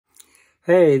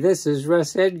Hey, this is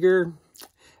Russ Edgar,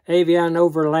 Avion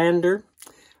Overlander.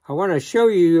 I want to show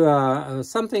you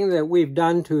something that we've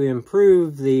done to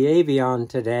improve the Avion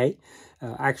today.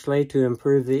 Actually, to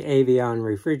improve the Avion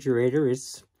refrigerator.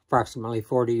 It's approximately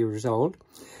 40 years old.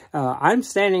 I'm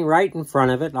standing right in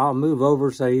front of it. I'll move over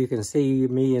so you can see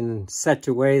me in such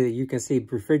a way that you can see the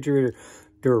refrigerator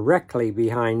directly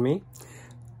behind me.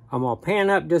 I'm going to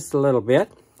pan up just a little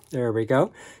bit. There we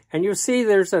go. And you'll see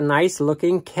there's a nice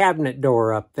looking cabinet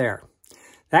door up there.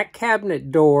 That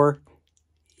cabinet door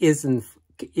is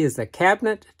a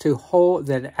cabinet to hold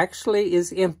that actually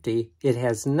is empty. It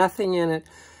has nothing in it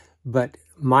but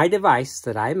my device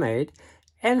that I made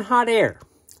and hot air.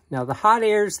 Now the hot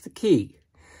air is the key.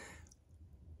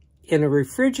 In a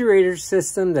refrigerator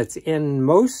system that's in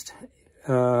most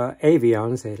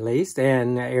Avions at least,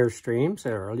 and Airstreams,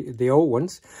 or the old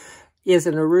ones, is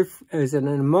an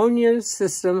ammonia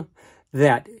system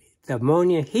that the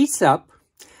ammonia heats up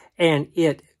and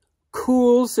it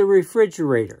cools the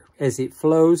refrigerator as it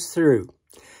flows through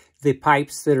the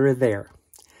pipes that are there.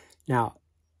 Now,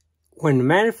 when the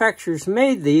manufacturers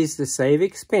made these to save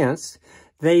expense,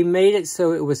 they made it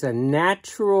so it was a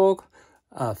natural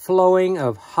flowing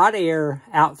of hot air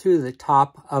out through the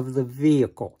top of the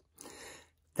vehicle.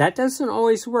 That doesn't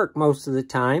always work most of the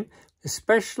time,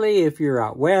 especially if you're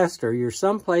out west or you're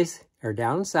someplace or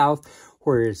down south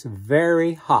where it's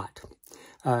very hot.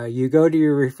 You go to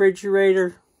your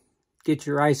refrigerator, get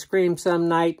your ice cream some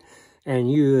night,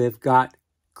 and you have got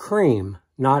cream,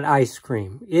 not ice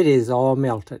cream. It is all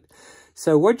melted.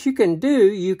 So what you can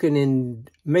do, you can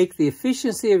make the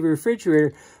efficiency of your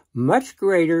refrigerator much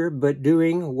greater, but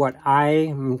doing what I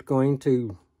am going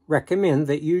to recommend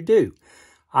that you do.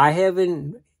 I have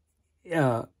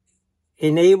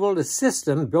enabled a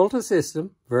system, built a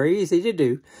system, very easy to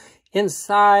do,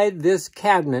 inside this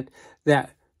cabinet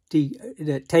that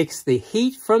takes the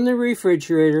heat from the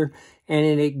refrigerator and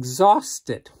it exhausts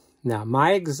it. Now,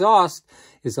 my exhaust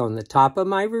is on the top of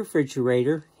my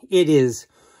refrigerator. It is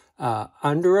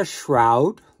under a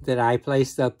shroud that I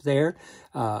placed up there.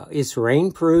 It's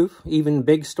rainproof, even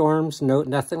big storms,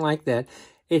 nothing like that.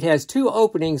 It has two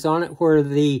openings on it where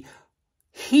the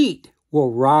heat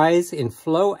will rise and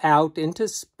flow out into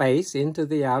space, into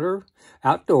the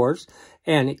outdoors,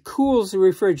 and it cools the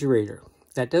refrigerator.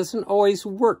 That doesn't always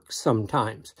work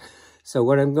sometimes. So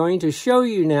what I'm going to show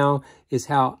you now is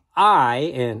how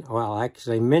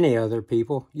actually many other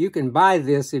people, you can buy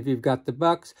this if you've got the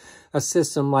bucks, a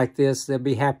system like this. They'll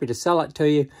be happy to sell it to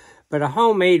you, but a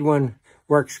homemade one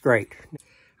works great.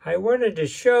 I wanted to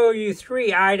show you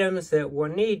 3 items that we'll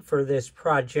need for this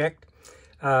project.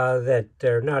 That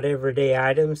are not everyday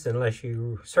items unless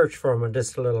you search for them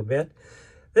just a little bit.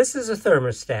 This is a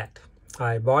thermostat.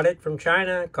 I bought it from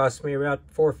China. It cost me about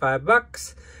 $4 or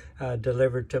 $5,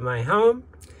 delivered to my home.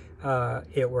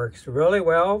 It works really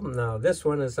well. Now, this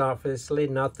one is obviously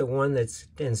not the one that's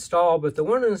installed, but the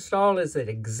one installed is an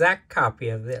exact copy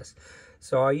of this.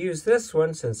 So I'll use this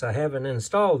one, since I haven't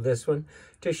installed this one,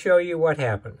 to show you what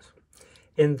happens.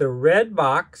 In the red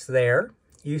box there,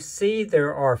 you see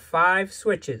there are 5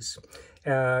 switches,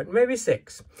 maybe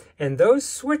 6. And those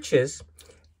switches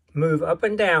move up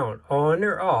and down, on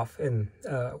or off. And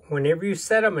whenever you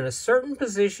set them in a certain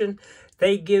position,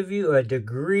 they give you a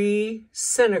degree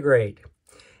centigrade.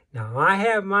 Now, I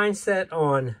have mine set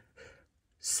on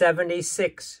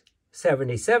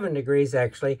 77 degrees,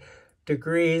 actually,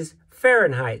 degrees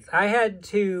Fahrenheit. I had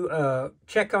to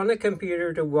check on the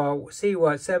computer to see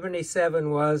what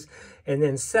 77 was, and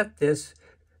then set this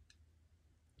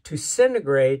to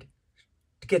centigrade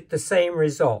to get the same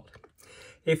result.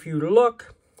 If you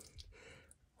look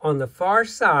on the far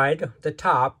side, the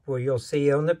top, where you'll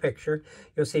see on the picture,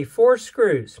 you'll see 4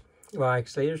 screws. Well,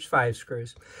 actually, there's 5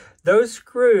 screws. Those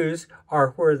screws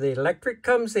are where the electric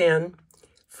comes in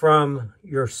from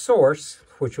your source,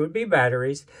 which would be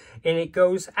batteries, and it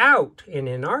goes out. And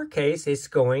in our case, it's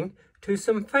going to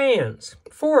some fans.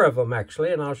 4 of them,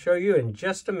 actually, and I'll show you in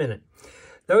just a minute.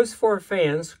 Those 4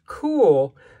 fans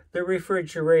cool the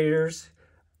refrigerators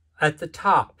at the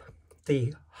top,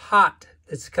 the hot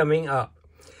that's coming up.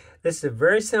 This is a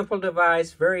very simple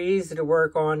device, very easy to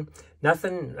work on.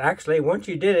 Nothing, actually, once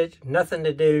you did it, nothing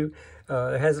to do.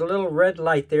 It has a little red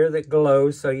light there that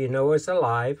glows so you know it's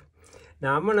alive.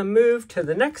 Now I'm going to move to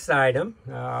the next item.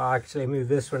 I'll actually move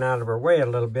this one out of our way a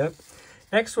little bit.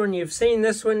 Next one, you've seen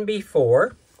this one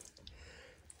before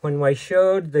when we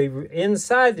showed the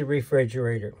inside the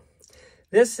refrigerator.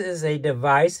 This is a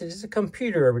device, it is a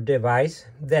computer device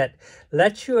that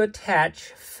lets you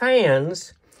attach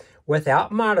fans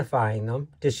without modifying them,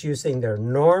 just using their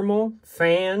normal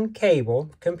fan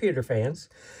cable, computer fans,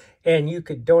 and you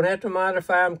don't have to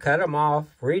modify them, cut them off,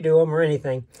 redo them or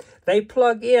anything. They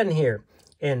plug in here,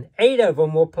 and 8 of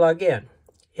them will plug in.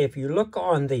 If you look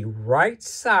on the right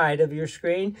side of your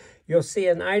screen, you'll see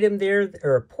an item there,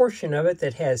 or a portion of it,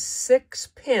 that has 6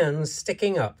 pins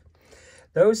sticking up.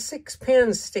 Those 6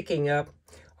 pins sticking up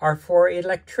are for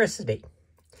electricity.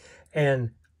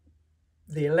 And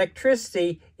the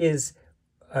electricity is,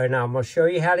 and I'm going to show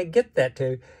you how to get that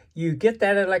to. You get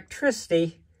that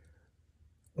electricity,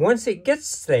 once it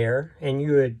gets there, and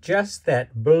you adjust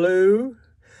that blue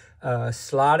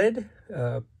slotted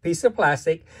piece of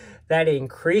plastic, that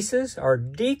increases or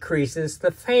decreases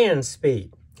the fan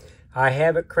speed. I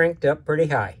have it cranked up pretty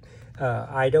high.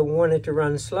 I don't want it to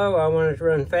run slow, I want it to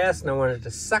run fast, and I want it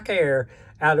to suck air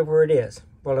out of where it is.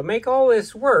 Well, to make all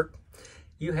this work,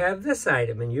 you have this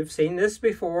item, and you've seen this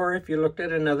before if you looked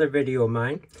at another video of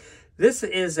mine. This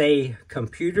is a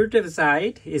computer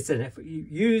device. It's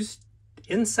used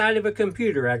inside of a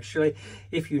computer, actually,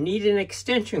 if you need an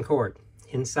extension cord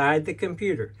inside the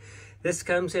computer. This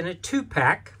comes in a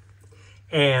 2-pack,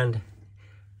 and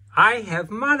I have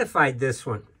modified this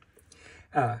one.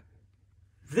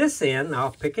 This end,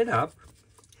 I'll pick it up.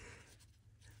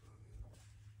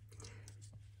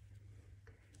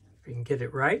 If you can get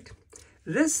it right.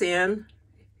 This end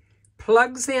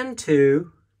plugs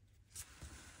into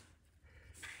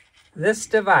this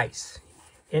device,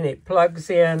 and it plugs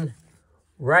in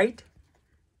right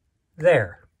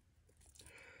there.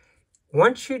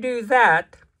 Once you do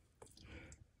that,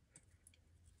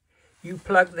 you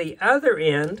plug the other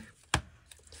end,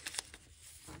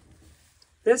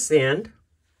 this end,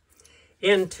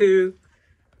 into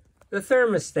the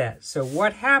thermostat. So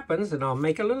what happens, and I'll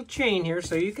make a little chain here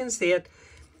so you can see it,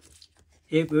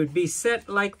 it would be set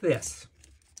like this.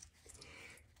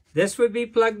 This would be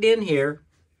plugged in here,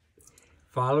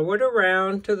 follow it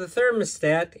around to the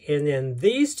thermostat, and then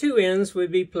these 2 ends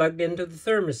would be plugged into the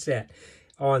thermostat.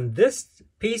 On this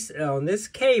piece, on this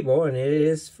cable, and it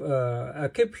is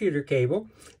a computer cable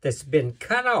that's been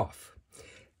cut off,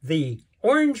 the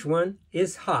orange one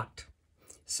is hot.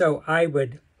 So I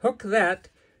would hook that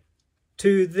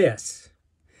to this.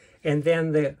 And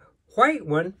then the white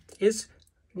one is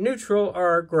neutral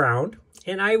or ground,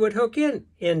 and I would hook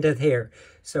into here.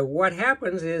 So what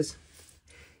happens is,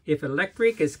 if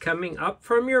electric is coming up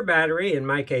from your battery, in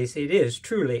my case it is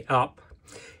truly up,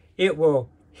 it will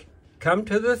come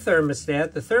to the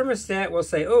thermostat. The thermostat will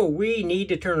say, oh, we need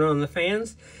to turn on the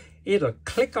fans. It'll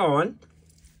click on,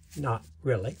 not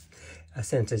really,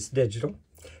 since it's digital,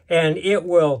 and it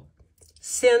will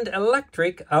send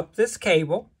electric up this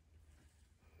cable,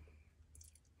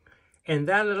 and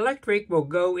that electric will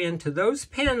go into those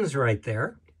pins right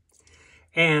there.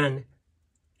 And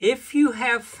if you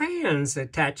have fans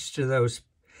attached to those,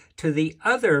 to the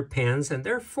other pins, and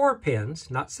they're 4 pins,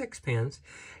 not 6 pins,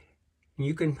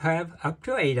 you can have up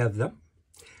to 8 of them.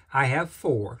 I have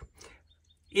 4.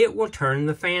 It will turn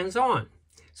the fans on.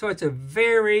 So it's a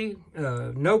very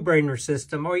no-brainer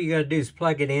system. All you got to do is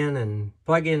plug it in, and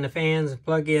plug in the fans and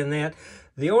plug in that.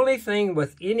 The only thing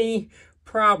with any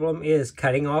problem is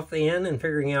cutting off the end and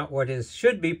figuring out what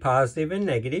should be positive and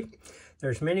negative.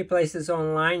 There's many places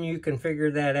online you can figure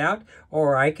that out,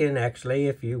 or I can actually,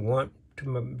 if you want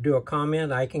to do a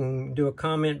comment, I can do a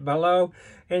comment below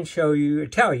and tell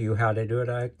you how to do it.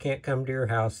 I can't come to your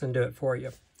house and do it for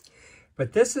you.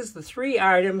 But this is the 3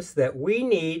 items that we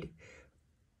need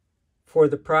for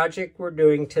the project we're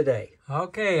doing today.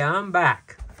 Okay, I'm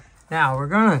back. Now we're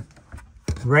gonna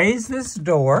raise this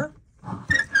door,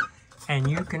 and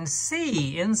you can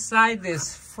see inside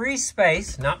this free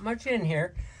space, not much in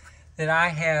here, that I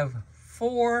have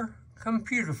 4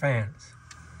 computer fans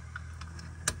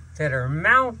that are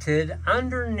mounted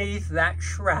underneath that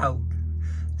shroud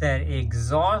that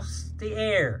exhausts the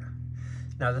air.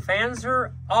 Now the fans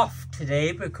are off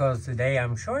today because the day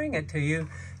I'm showing it to you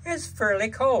is fairly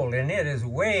cold, and it is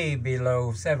way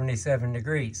below 77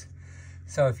 degrees.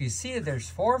 So if you see there's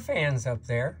 4 fans up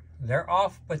there, they're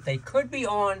off, but they could be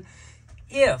on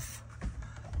if,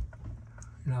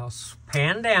 and I'll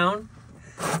pan down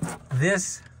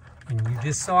this, and you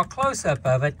just saw a close-up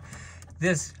of it,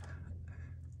 this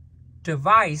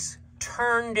device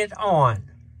turned it on.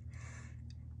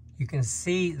 You can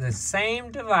see the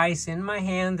same device in my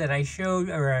hand that I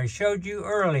showed you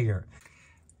earlier.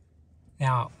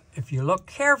 Now, if you look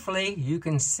carefully, you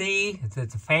can see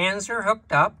that the fans are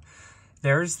hooked up.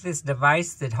 There's this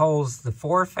device that holds the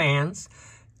 4 fans.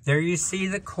 There you see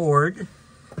the cord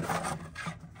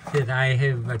that I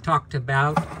have talked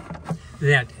about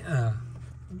that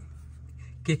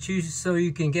gets you so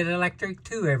you can get electric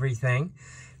to everything.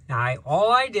 Now,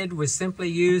 all I did was simply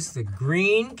use the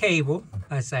green cable,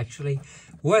 This actually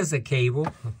was a cable,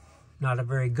 not a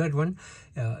very good one.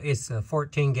 It's a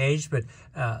 14 gauge, but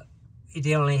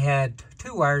it only had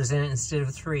 2 wires in it instead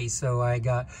of 3, so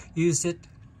I used it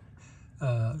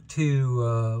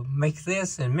to make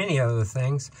this and many other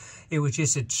things. It was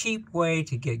just a cheap way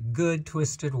to get good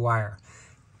twisted wire.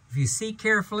 If you see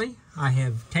carefully, I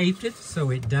have taped it so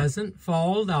it doesn't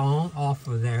fall down off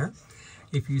of there.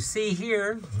 If you see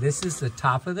here, this is the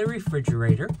top of the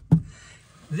refrigerator.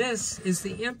 This is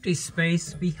the empty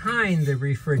space behind the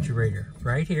refrigerator,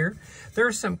 right here. There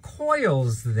are some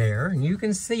coils there, and you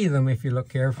can see them if you look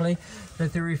carefully,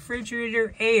 that the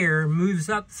refrigerator air moves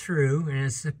up through and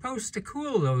is supposed to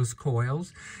cool those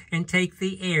coils and take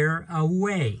the air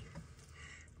away.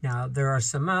 Now, there are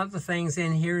some other things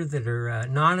in here that are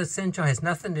non-essential, has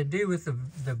nothing to do with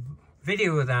the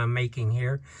video that I'm making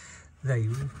here. The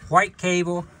white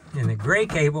cable and the gray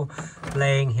cable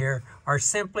laying here are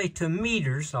simply to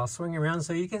meters. I'll swing around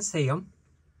so you can see them,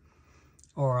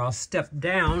 or I'll step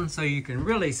down so you can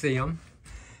really see them,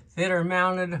 that are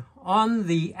mounted on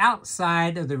the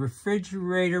outside of the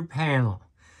refrigerator panel.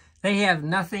 They have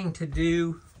nothing to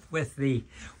do with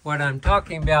what I'm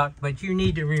talking about, but you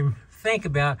need to think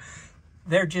about,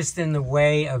 they're just in the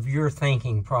way of your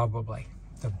thinking probably.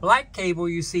 The black cable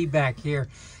you see back here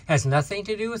has nothing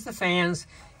to do with the fans.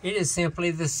 It is simply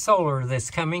the solar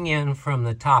that's coming in from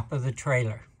the top of the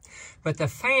trailer. But the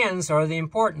fans are the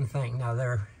important thing. Now,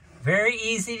 they're very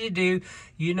easy to do.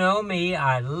 You know me,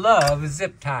 I love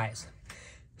zip ties.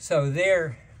 So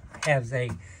there has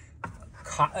a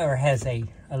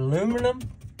aluminum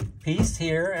piece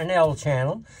here, an L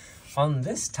channel, on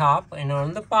this top and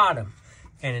on the bottom.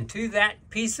 And into that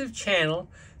piece of channel,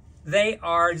 they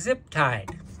are zip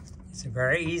tied. It's a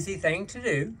very easy thing to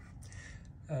do.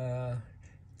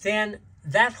 Then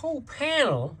that whole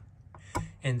panel,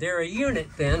 and they're a unit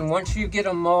then, once you get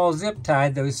them all zip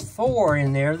tied, those 4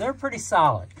 in there, they're pretty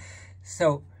solid.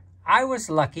 So I was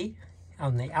lucky.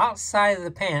 On the outside of the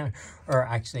panel, or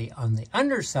actually on the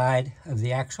underside of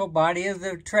the actual body of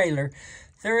the trailer,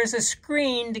 there is a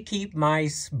screen to keep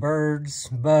mice, birds,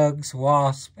 bugs,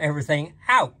 wasps, everything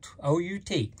out,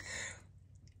 O-U-T.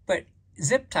 But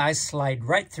zip ties slide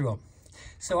right through them.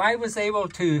 So I was able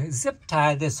to zip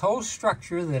tie this whole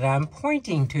structure that I'm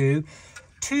pointing to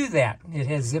that. It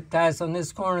has zip ties on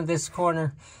this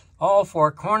corner, all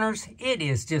 4 corners. It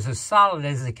is just as solid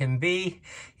as it can be.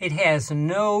 It has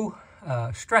no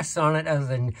stress on it other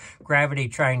than gravity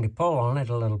trying to pull on it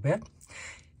a little bit.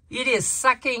 It is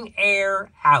sucking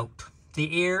air out.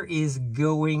 The air is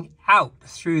going out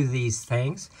through these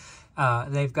things.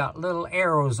 They've got little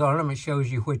arrows on them. It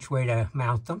shows you which way to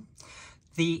mount them.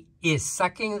 It's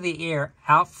sucking the air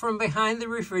out from behind the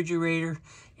refrigerator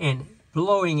and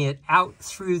blowing it out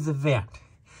through the vent.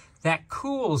 That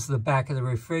cools the back of the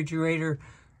refrigerator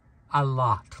a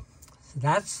lot.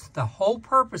 That's the whole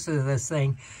purpose of this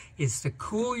thing, is to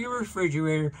cool your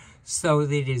refrigerator so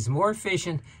that it is more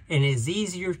efficient and is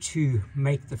easier to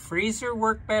make the freezer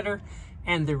work better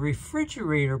and the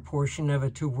refrigerator portion of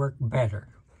it to work better.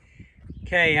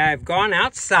 Okay, I've gone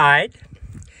outside.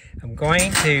 I'm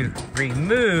going to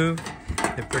remove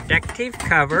the protective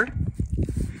cover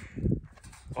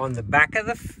on the back of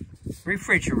the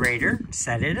refrigerator,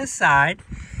 set it aside,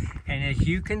 and as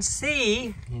you can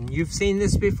see, and you've seen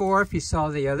this before if you saw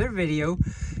the other video,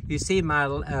 you see my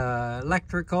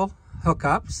electrical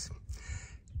hookups.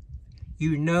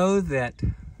 You know that,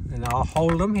 and I'll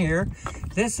hold them here,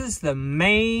 this is the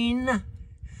main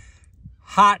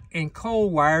hot and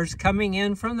cold wires coming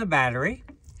in from the battery.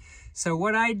 So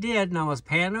what I did, and I was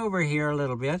pan over here a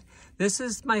little bit, this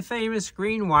is my famous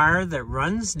green wire that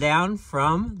runs down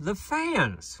from the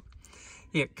fans.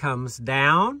 It comes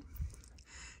down,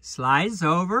 slides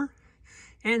over,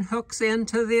 and hooks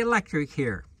into the electric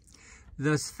here.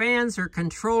 Those fans are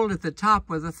controlled at the top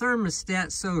with a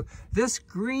thermostat, so this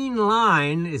green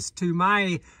line is to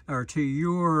my, or to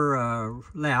your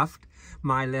left,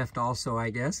 my left also,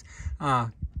 I guess,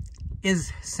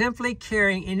 is simply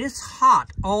carrying, and it's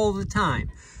hot all the time.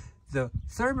 The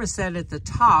thermostat at the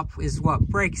top is what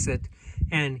breaks it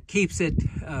and keeps it,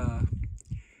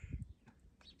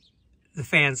 the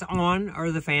fans on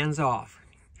or the fans off.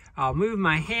 I'll move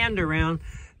my hand around.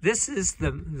 This is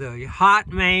the hot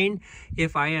main.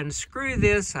 If I unscrew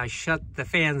this, I shut the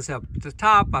fans up at the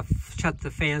top, I shut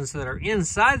the fans that are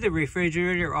inside the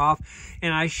refrigerator off,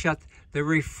 and I shut the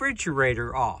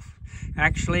refrigerator off.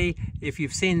 Actually, if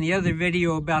you've seen the other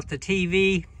video about the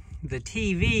TV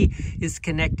is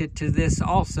connected to this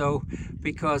also,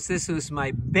 because this was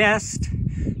my best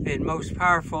and most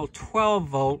powerful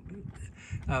 12-volt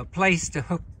place to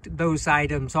hook those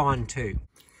items onto.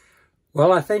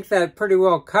 Well, I think that pretty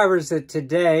well covers it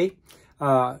today.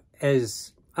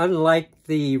 As unlike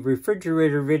the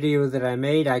refrigerator video that I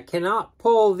made, I cannot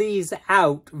pull these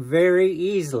out very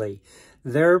easily.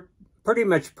 They're pretty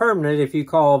much permanent if you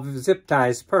call zip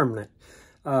ties permanent.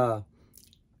 I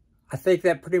think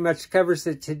that pretty much covers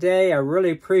it today. I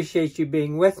really appreciate you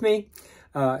being with me.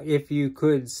 If you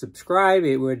could subscribe,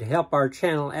 it would help our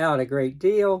channel out a great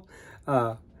deal.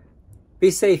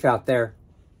 Be safe out there.